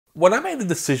When I made the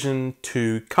decision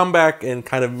to come back and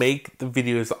kind of make the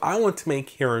videos I want to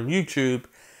make here on YouTube,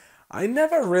 I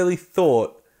never really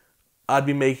thought I'd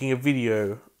be making a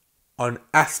video on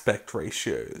aspect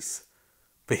ratios.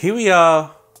 But here we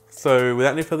are, so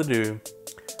without any further ado,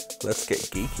 let's get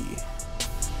geeky.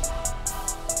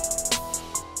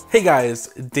 Hey guys,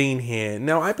 Dean here.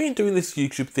 Now I've been doing this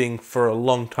YouTube thing for a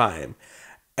long time,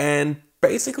 and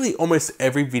basically almost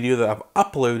every video that I've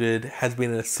uploaded has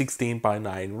been in a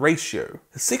 16:9 ratio.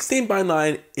 The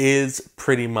 16:9 is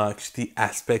pretty much the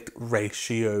aspect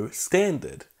ratio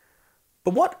standard.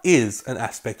 But what is an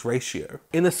aspect ratio?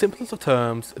 In the simplest of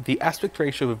terms, the aspect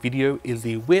ratio of a video is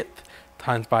the width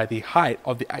times by the height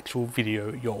of the actual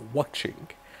video you're watching.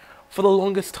 For the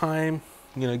longest time,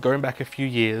 going back a few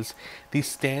years, the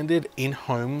standard in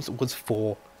homes was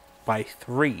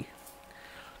 4:3.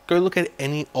 Go look at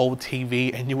any old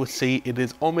TV and you will see it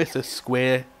is almost a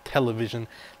square television.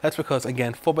 That's because,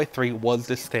 again, 4:3 was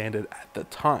the standard at the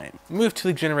time. Move to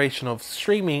the generation of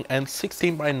streaming and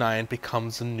 16:9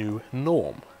 becomes the new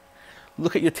norm.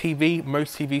 Look at your TV,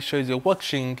 most TV shows you're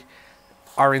watching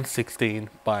are in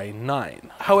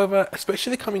 16:9. However,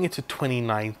 especially coming into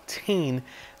 2019,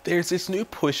 there's this new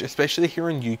push, especially here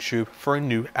on YouTube, for a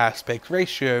new aspect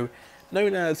ratio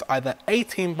known as either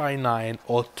 18:9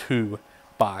 or 2:1.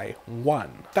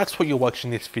 That's what you're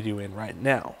watching this video in right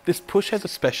now. This push has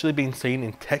especially been seen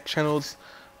in tech channels,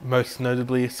 most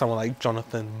notably someone like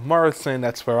Jonathan Morrison.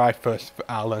 That's where I first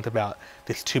learned about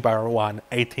this 2:1,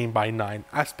 18:9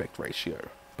 aspect ratio.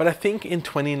 But I think in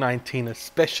 2019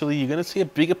 especially, you're going to see a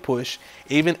bigger push,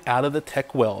 even out of the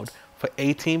tech world, for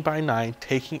 18:9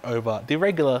 taking over the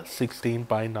regular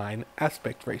 16:9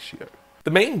 aspect ratio. The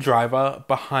main driver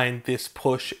behind this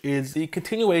push is the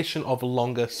continuation of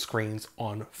longer screens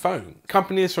on phones.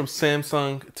 Companies from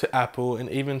Samsung to Apple and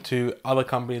even to other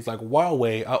companies like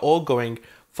Huawei are all going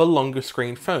for longer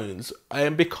screen phones.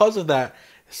 And because of that,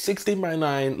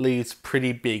 16:9 leaves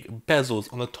pretty big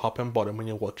bezels on the top and bottom when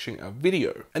you're watching a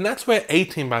video. And that's where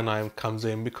 18:9 comes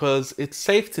in, because it's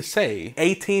safe to say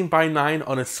 18:9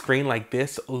 on a screen like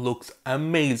this looks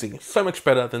amazing. So much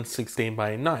better than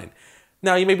 16:9.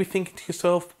 Now you may be thinking to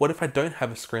yourself, what if I don't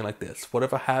have a screen like this? What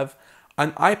if I have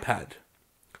an iPad?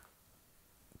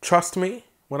 Trust me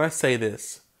when I say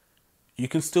this, you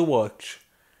can still watch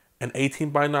an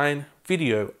 18:9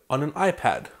 video on an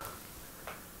iPad.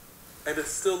 And it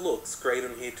still looks great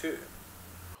on here too.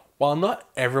 While not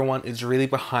everyone is really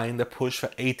behind the push for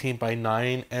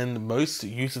 18:9, and most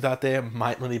users out there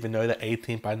might not even know that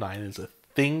 18:9 is a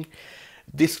thing,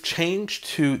 this change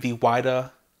to the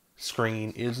wider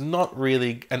screen is not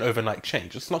really an overnight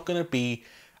change. It's not going to be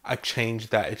a change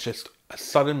that it's just a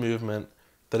sudden movement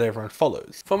that everyone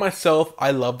follows. For myself, I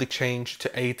love the change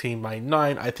to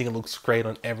 18:9. I think it looks great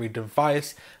on every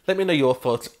device. Let me know your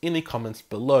thoughts in the comments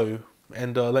below,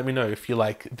 and let me know if you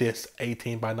like this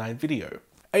 18:9 video.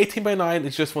 18:9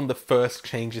 is just one of the first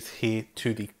changes here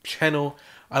to the channel.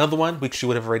 Another one, which you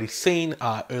would have already seen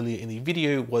earlier in the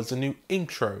video, was a new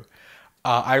intro.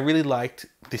 I really liked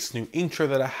this new intro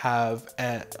that I have,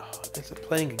 and is it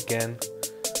playing again?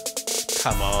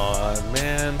 Come on,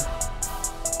 man.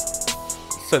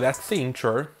 So that's the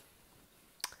intro.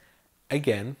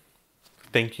 Again,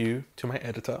 thank you to my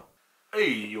editor.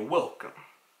 Hey, you're welcome.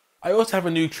 I also have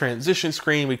a new transition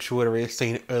screen, which you would have already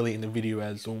seen early in the video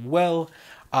as well.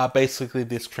 Basically,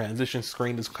 this transition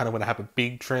screen is kind of when I have a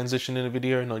big transition in a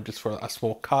video, not just for a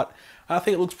small cut. I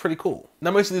think it looks pretty cool.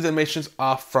 Now, most of these animations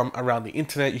are from around the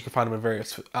internet. You can find them in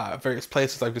various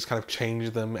places. I've just kind of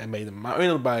changed them and made them my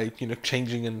own by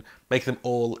changing and making them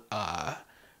all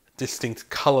distinct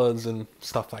colors and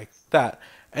stuff like that.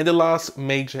 And the last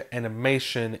major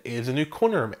animation is a new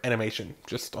corner animation,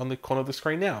 just on the corner of the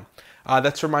screen now.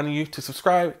 That's reminding you to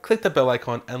subscribe, click the bell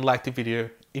icon, and like the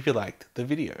video if you liked the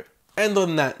video. And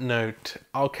on that note,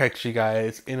 I'll catch you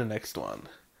guys in the next one.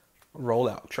 Roll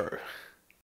outro.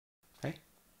 Hey?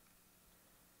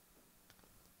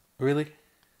 Really?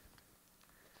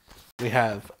 We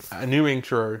have a new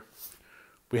intro,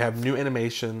 we have new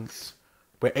animations,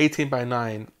 we're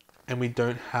 18:9, and we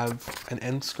don't have an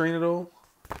end screen at all?